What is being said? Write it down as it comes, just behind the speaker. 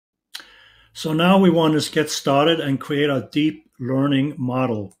So now we want to get started and create a deep learning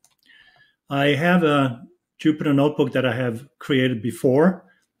model. I have a Jupyter notebook that I have created before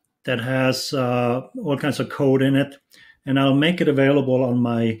that has all kinds of code in it, and I'll make it available on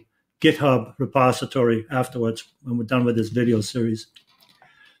my GitHub repository afterwards when we're done with this video series.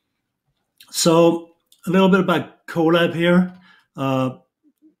 So a little bit about Colab here.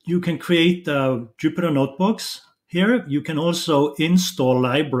 You can create Jupyter notebooks. Here, you can also install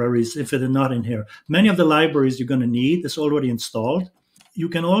libraries if it is not in here. Many of the libraries you're going to need is already installed. You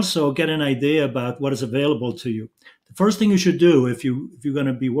can also get an idea about what is available to you. The first thing you should do if you're going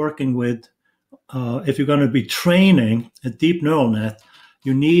to be working with, if you're going to be training a deep neural net,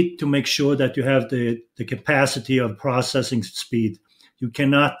 you need to make sure that you have the capacity of processing speed. You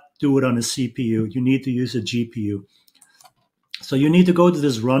cannot do it on a CPU. You need to use a GPU. So you need to go to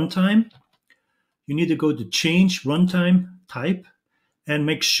this runtime. You need to go to change runtime type and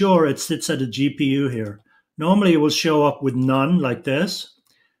make sure it sits at the GPU here. Normally it will show up with none like this,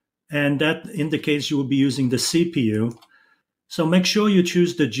 and that indicates you will be using the CPU. So make sure you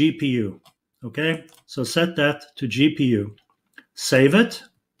choose the GPU, okay? So set that to GPU. Save it.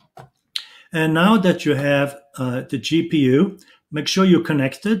 And now that you have the GPU, make sure you're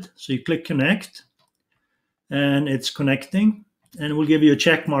connected. So you click connect, and it's connecting, and it will give you a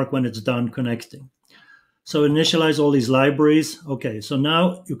check mark when it's done connecting. So initialize all these libraries. Okay, so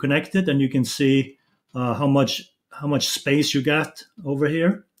now you're connected, and you can see how much space you got over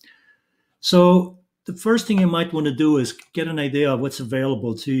here. So the first thing you might want to do is get an idea of what's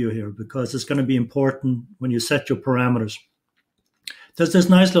available to you here, because it's going to be important when you set your parameters. There's this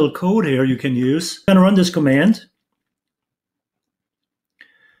nice little code here you can use. I'm going to run this command,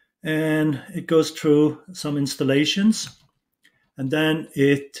 and it goes through some installations, and then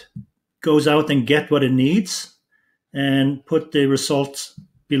it goes out and get what it needs and put the results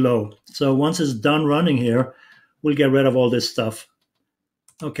below. So once it's done running here, we'll get rid of all this stuff.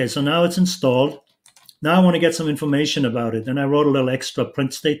 Okay, so now it's installed. Now I want to get some information about it, and I wrote a little extra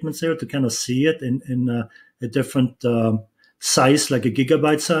print statements here to kind of see it in a different size, like a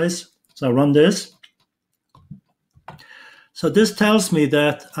gigabyte size. So I run this. So this tells me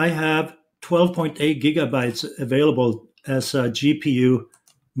that I have 12.8 gigabytes available as a GPU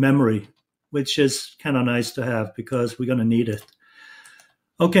memory, which is kind of nice to have because we're going to need it.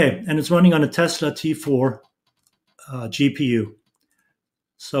 Okay, and it's running on a Tesla T4 GPU.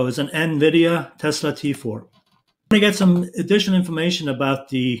 So it's an NVIDIA Tesla T4. When you get some additional information about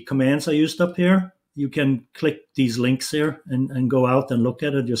the commands I used up here, you can click these links here and go out and look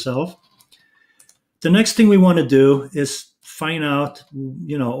at it yourself. The next thing we want to do is find out,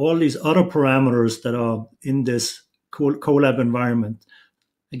 all these other parameters that are in this Colab environment.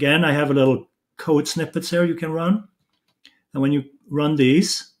 Again, I have a little code snippets here you can run. And when you run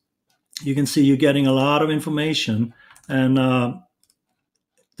these, you can see you're getting a lot of information. And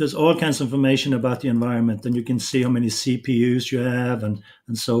there's all kinds of information about the environment. And you can see how many CPUs you have and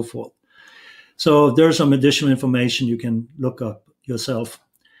so forth. So there's some additional information you can look up yourself.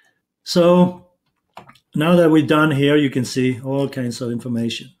 So now that we're done here, you can see all kinds of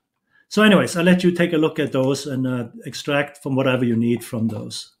information. So anyways, I'll let you take a look at those and extract from whatever you need from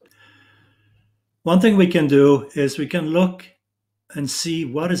those. One thing we can do is we can look and see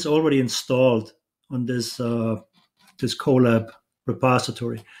what is already installed on this Colab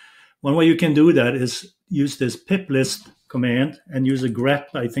repository. One way you can do that is use this pip list command and use a grep.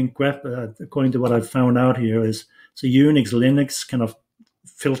 I think grep, according to what I've found out here, is it's a Unix, Linux kind of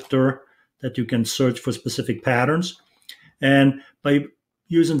filter that you can search for specific patterns. And by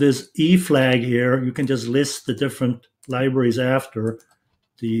using this E flag here, you can just list the different libraries after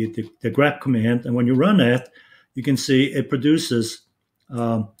the grep command. And when you run it, you can see it produces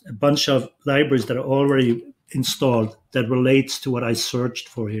a bunch of libraries that are already installed that relates to what I searched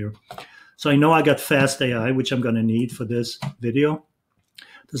for here. So I know I got FastAI, which I'm going to need for this video.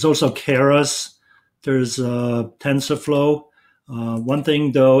 There's also Keras. There's TensorFlow. One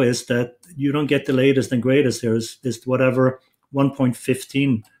thing, though, is that you don't get the latest and greatest. There's whatever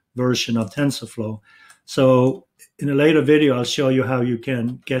 1.15 version of TensorFlow. So in a later video, I'll show you how you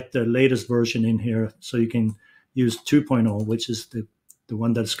can get the latest version in here so you can use 2.0, which is the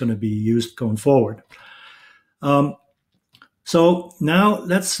one that's going to be used going forward. So now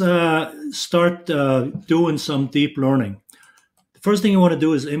let's start doing some deep learning. The first thing you want to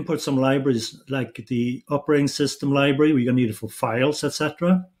do is import some libraries like the operating system library. We're going to need it for files,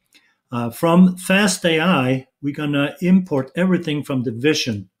 etc. From FastAI, we're going to import everything from the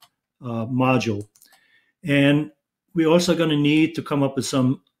vision module. And we're also going to need to come up with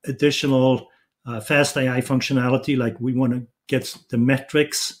some additional FastAI functionality, like we want to get the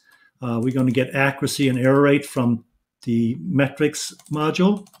metrics We're going to get accuracy and error rate from the metrics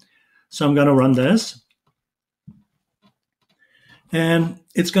module. So I'm going to run this. And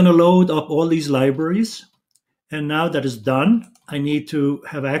it's going to load up all these libraries. And now that it's done, I need to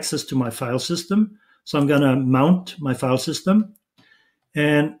have access to my file system. So I'm going to mount my file system.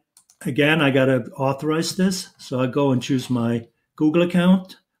 And again, I got to authorize this. So I go and choose my Google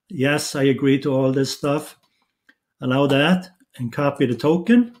account. Yes, I agree to all this stuff. Allow that and copy the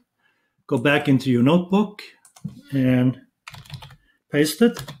token. Go back into your notebook and paste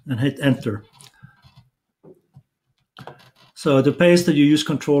it and hit enter. So to paste it, you use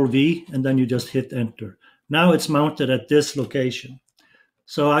Control V and then you just hit enter. Now it's mounted at this location.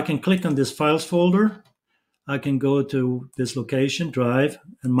 So I can click on this files folder. I can go to this location, drive,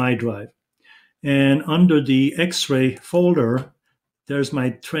 and my drive. And under the X-ray folder, there's my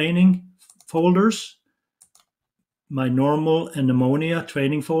training folders, my normal and pneumonia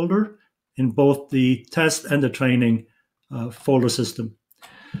training folder in both the test and the training folder system.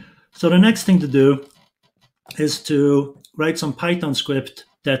 So the next thing to do is to write some Python script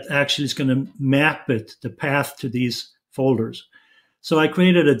that actually is going to map the path to these folders. So I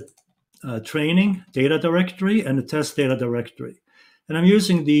created a training data directory and a test data directory. And I'm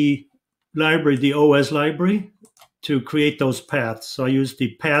using the library, the OS library, to create those paths. So I use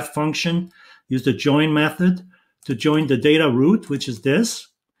the path function, use the join method to join the data root, which is this.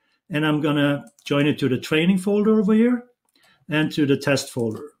 And I'm going to join it to the training folder over here and to the test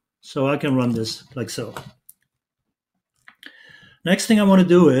folder. So I can run this like so. Next thing I want to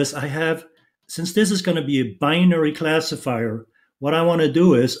do is since this is going to be a binary classifier, what I want to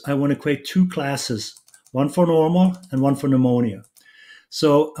do is I want to create two classes, one for normal and one for pneumonia.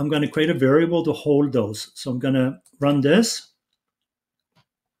 So I'm going to create a variable to hold those. So I'm going to run this.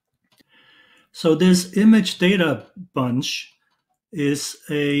 So this image data bunch is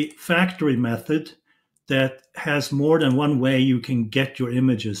a factory method that has more than one way you can get your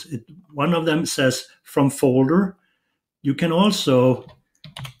images. One of them says from folder. You can also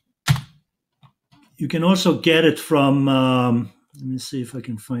get it from, let me see if I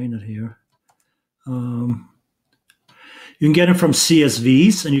can find it here. You can get them from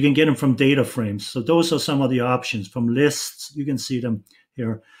CSVs and you can get them from data frames. So those are some of the options from lists. You can see them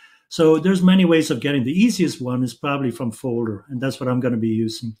here. So there's many ways of getting. The easiest one is probably from folder, and that's what I'm going to be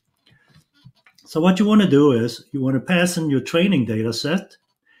using. So what you want to do is you want to pass in your training data set.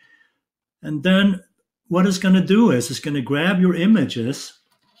 And then what it's going to do is it's going to grab your images.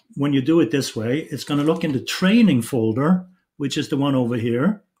 When you do it this way, it's going to look in the training folder, which is the one over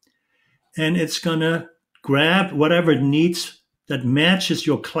here. And it's going to grab whatever it needs that matches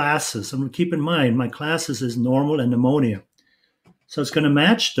your classes. And keep in mind, my classes is normal and pneumonia. So it's going to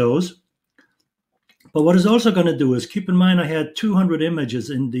match those. But what it's also going to do is keep in mind I had 200 images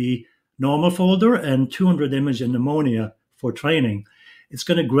in the normal folder and 200 images in pneumonia for training. It's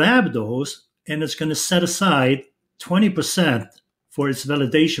going to grab those and it's going to set aside 20% for its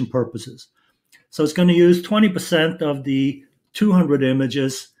validation purposes. So it's going to use 20% of the 200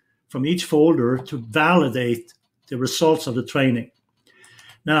 images from each folder to validate the results of the training.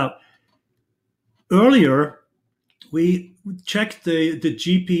 Now, earlier, we checked the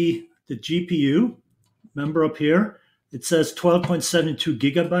GPU. Remember up here, it says 12.72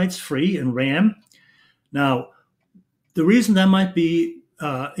 gigabytes free in RAM. Now, the reason that might be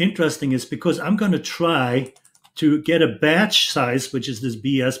interesting is because I'm going to try to get a batch size, which is this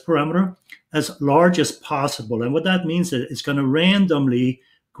BS parameter, as large as possible. And what that means is it's going to randomly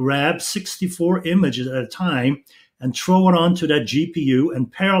grab 64 images at a time and throw it onto that GPU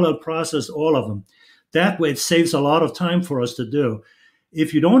and parallel process all of them. That way, it saves a lot of time for us to do.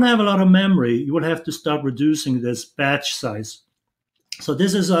 If you don't have a lot of memory, you will have to start reducing this batch size. So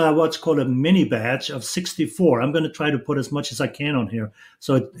this is what's called a mini batch of 64. I'm going to try to put as much as I can on here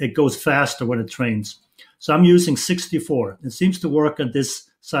so it goes faster when it trains. So I'm using 64. It seems to work at this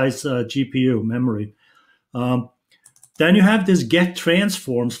size GPU memory. Then you have this get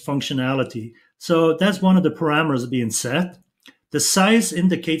transforms functionality. So that's one of the parameters being set. The size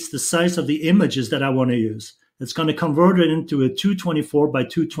indicates the size of the images that I want to use. It's going to convert it into a 224 by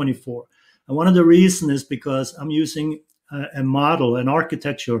 224. And one of the reasons is because I'm using a model, an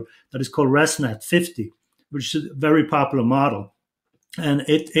architecture that is called ResNet 50, which is a very popular model. And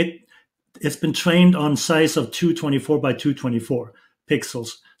it's been trained on size of 224 by 224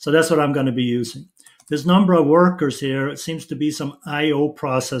 pixels. So that's what I'm going to be using. This number of workers here, it seems to be some I/O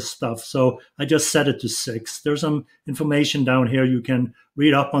process stuff. So I just set it to 6. There's some information down here. You can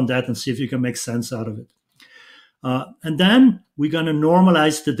read up on that and see if you can make sense out of it. And then we're going to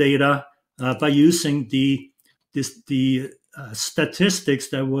normalize the data by using the statistics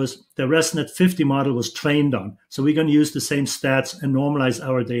that was the ResNet 50 model was trained on. So we're going to use the same stats and normalize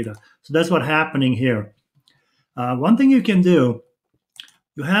our data. So that's what's happening here. One thing you can do,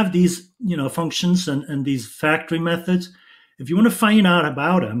 you have these functions and these factory methods. If you want to find out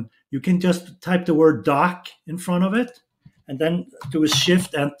about them, you can just type the word doc in front of it and then do a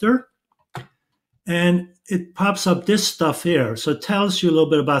shift enter. And it pops up this stuff here. So it tells you a little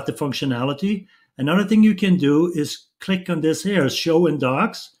bit about the functionality. Another thing you can do is click on this here, show in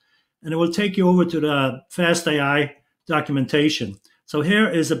docs, and it will take you over to the FastAI documentation. So here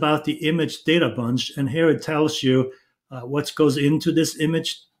is about the image data bunch, and here it tells you what goes into this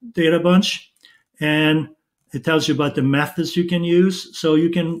image data bunch, and it tells you about the methods you can use. So you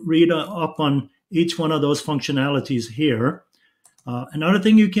can read up on each one of those functionalities here. Another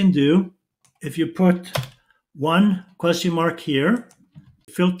thing you can do, if you put one question mark here,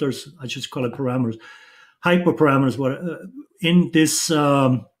 filters, I should call it parameters, hyperparameters, what in this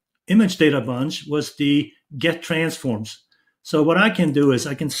image data bunch was the get transforms. So what I can do is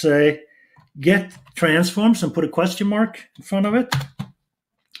I can say get transforms and put a question mark in front of it,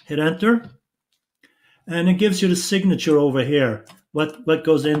 hit enter, and it gives you the signature over here, what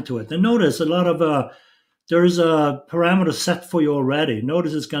goes into it. And notice a lot of, there's a parameter set for you already.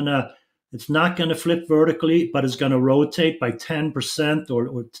 Notice it's not going to flip vertically, but it's going to rotate by 10%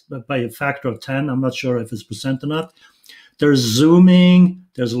 or by a factor of 10. I'm not sure if it's percent or not. There's zooming,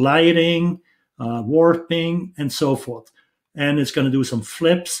 there's lighting, warping, and so forth. And it's going to do some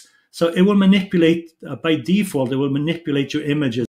flips. So it will manipulate, by default, it will manipulate your images